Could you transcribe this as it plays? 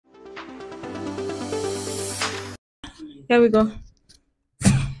Here we go.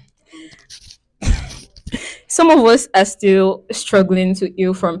 Some of us are still struggling to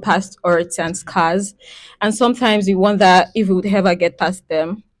heal from past hurts and scars, and sometimes we wonder if we would ever get past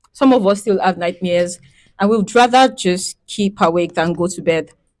them. Some of us still have nightmares, and we would rather just keep awake than go to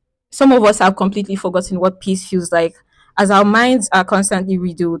bed. Some of us have completely forgotten what peace feels like, as our minds are constantly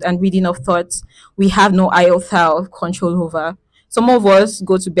riddled and reading of thoughts we have no iota of control over. Some of us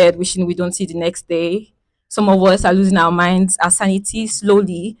go to bed wishing we don't see the next day. Some of us are losing our minds, our sanity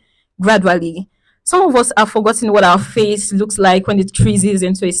slowly, gradually. Some of us have forgotten what our face looks like when it freezes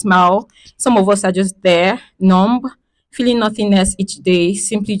into a smile. Some of us are just there, numb, feeling nothingness each day,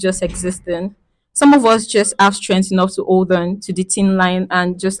 simply just existing. Some of us just have strength enough to hold on to the thin line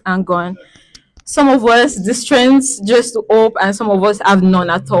and just hang on. Some of us, the strength just to hope, and some of us have none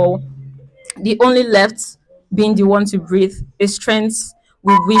at all. The only left being the one to breathe, a strength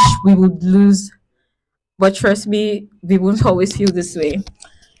we wish we would lose. But trust me, we won't always feel this way.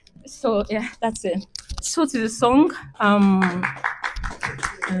 So yeah, that's it. So to the song.